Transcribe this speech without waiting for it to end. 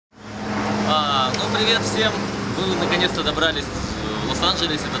Привет всем! Мы наконец-то добрались в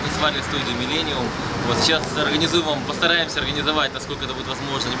Лос-Анджелес, это танцевальная студия Millennium. Вот сейчас постараемся организовать, насколько это будет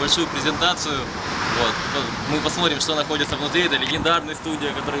возможно, небольшую презентацию. Вот. Мы посмотрим, что находится внутри. Это легендарная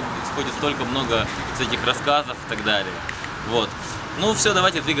студия, в которой исходит столько много всяких рассказов и так далее. Вот. Ну все,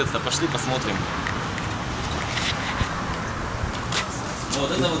 давайте двигаться, пошли посмотрим.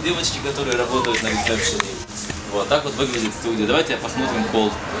 Вот это вот девочки, которые работают на ресепшене. Вот так вот выглядит студия. Давайте посмотрим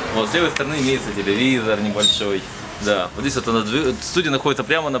холл. Вот с левой стороны имеется телевизор небольшой. Да, вот здесь вот студия находится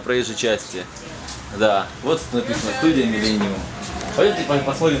прямо на проезжей части. Да, вот написано студия Millennium. Пойдемте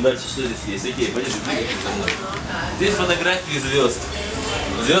посмотрим дальше, что здесь есть. Окей, пойдемте, двигайтесь со мной. Здесь фотографии звезд.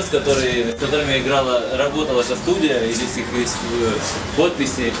 Звезд, с которыми работала эта студия, и здесь их есть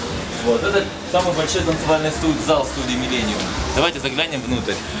подписи. Вот, это самый большой танцевальный зал студии Millennium. Давайте заглянем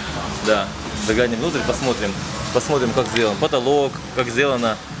внутрь. Да, заглянем внутрь, посмотрим, как сделан потолок, как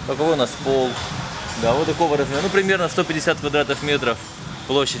сделано, какой у нас пол. Да, вот такого размера, ну примерно 150 квадратных метров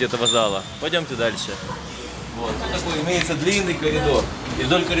площадь этого зала. Пойдемте дальше. Вот, тут такой имеется длинный коридор. И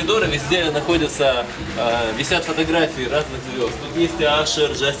вдоль коридора везде висят фотографии разных звезд. Тут есть и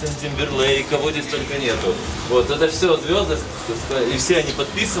Ашер, Джастин Тимберлейк, кого здесь только нету. Вот, это все звезды, и все они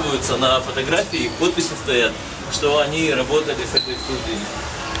подписываются на фотографии, их подписи стоят, что они работали с этой студией.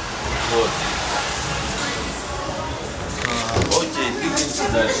 Вот. Окей, двигаемся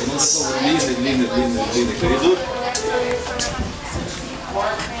дальше. Ну такой длинный коридор.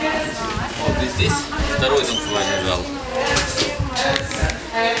 Вот и здесь второй танцевальный зал.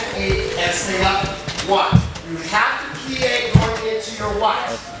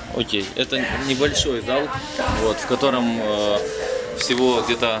 Окей, это небольшой зал, вот, в котором всего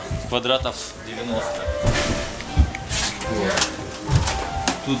где-то квадратов 90. Вот.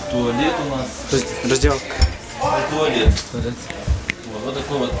 Тут туалет у нас. Раздевалка. Туалет. Вот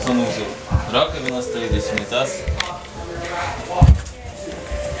такой вот санузел. Раковина стоит, здесь унитаз.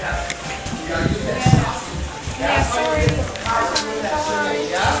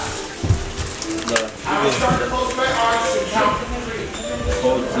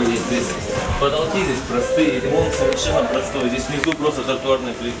 Окей, здесь потолки здесь простые, ремонт совершенно простой. Здесь внизу просто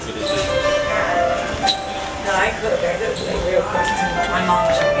тротуарная плитка лежит.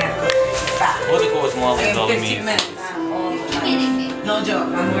 Вот такой вот малый зал имеется. No joke,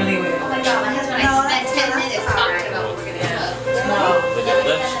 I'm really weird. Oh my god, my husband and I spent 10 minutes talking about what we're gonna do. Пойдем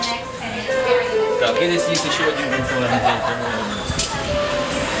дальше. Так, и здесь есть еще один танцевальный зал, по-моему.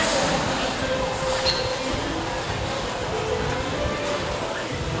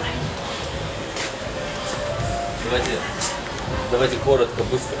 Давайте коротко,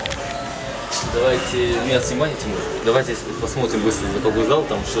 быстро. Давайте, меня снимаете, может? Давайте посмотрим быстро, за какой зал,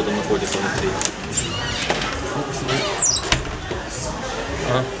 там что там находится внутри.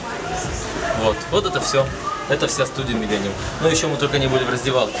 Вот это все. Это вся студия Millennium. Но еще мы только не были в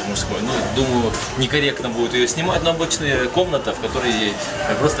раздевалке мужской. Ну, думаю, некорректно будет ее снимать, но обычная комната, в которой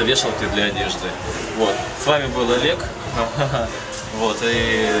просто вешалки для одежды. Вот. С вами был Олег. Вот.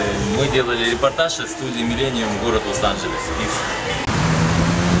 И мы делали репортаж из студии Millennium, город Лос-Анджелес.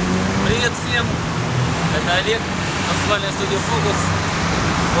 Привет всем! Это Олег, танцевальная студия Фокус.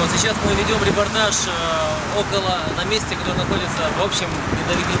 Вот, сейчас мы ведем репортаж на месте, которое находится, в общем,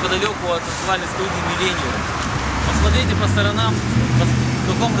 неподалеку от танцевальной студии Millennium. Посмотрите по сторонам,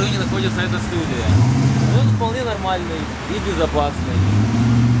 в каком районе находится эта студия. Он вполне нормальный и безопасный.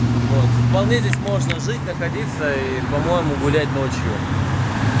 Вот, вполне здесь можно жить, находиться и, по-моему, гулять ночью.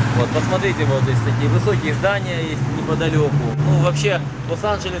 Вот, посмотрите, вот здесь такие высокие здания есть неподалеку. Ну, вообще,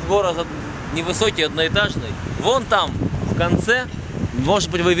 Лос-Анджелес город невысокий, одноэтажный. Вон там, в конце, может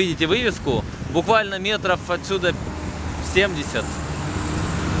быть, вы видите вывеску, буквально метров отсюда 70,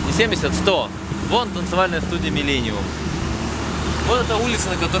 не 70, 100. Вон танцевальная студия Millennium. Вот эта улица,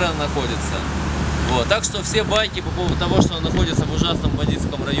 на которой она находится. Вот. Так что все байки по поводу того, что она находится в ужасном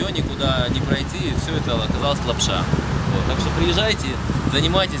бандитском районе, куда не пройти, все это оказалось лапша. Вот. Так что приезжайте,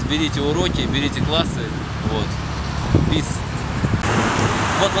 занимайтесь, берите уроки, берите классы. Вот. Peace.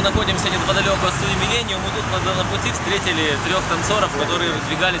 Вот мы находимся неподалеку от студии Millennium. Мы тут на пути встретили 3 танцоров, которые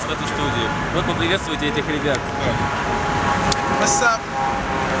двигались в эту студию. Вот поприветствуйте этих ребят. What's up?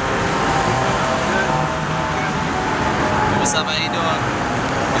 What's up, how you doing?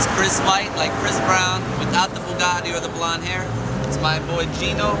 It's Chris White, like Chris Brown, without the Bugatti or the blonde hair. It's my boy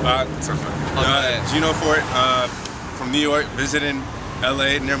Gino. Gino Fort, from New York, visiting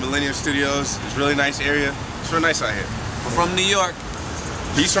LA near Millennium Studios. It's a really nice area. It's real nice out here. We're from New York.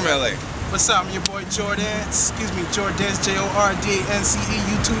 He's from LA. What's up? I'm your boy Jordance. Excuse me, Jordance, Jordance,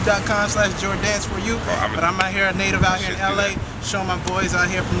 YouTube.com/Jordance for you. But I'm out here, a native out here in LA. Showing my boys out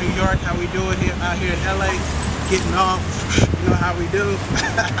here from New York how we do it here out here in LA. Getting off, you know how we do.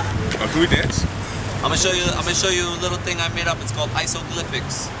 Oh, can we dance? I'm gonna show you a little thing I made up. It's called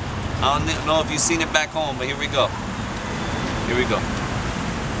isoglyphics. I don't know if you've seen it back home, but here we go. Here we go.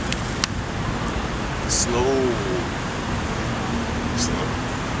 Slow. Slow.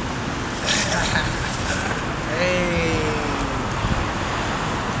 Hey.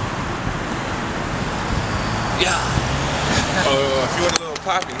 Yeah. Oh, if you want a little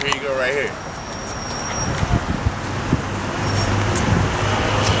popping, here you go right here.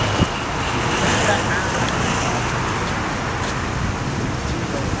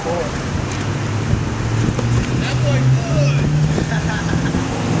 That boy good.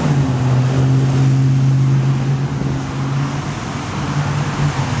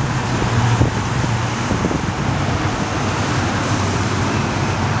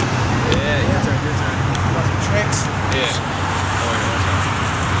 Yeah, your turn, your turn. Want some tricks? Yeah.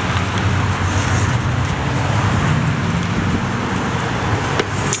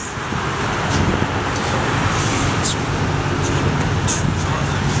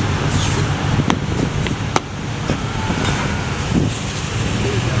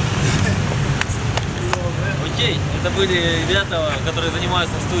 Окей, это были ребята, которые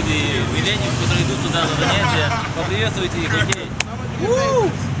занимаются в студии Millennium, которые идут туда на занятия. Поприветствуйте их, окей.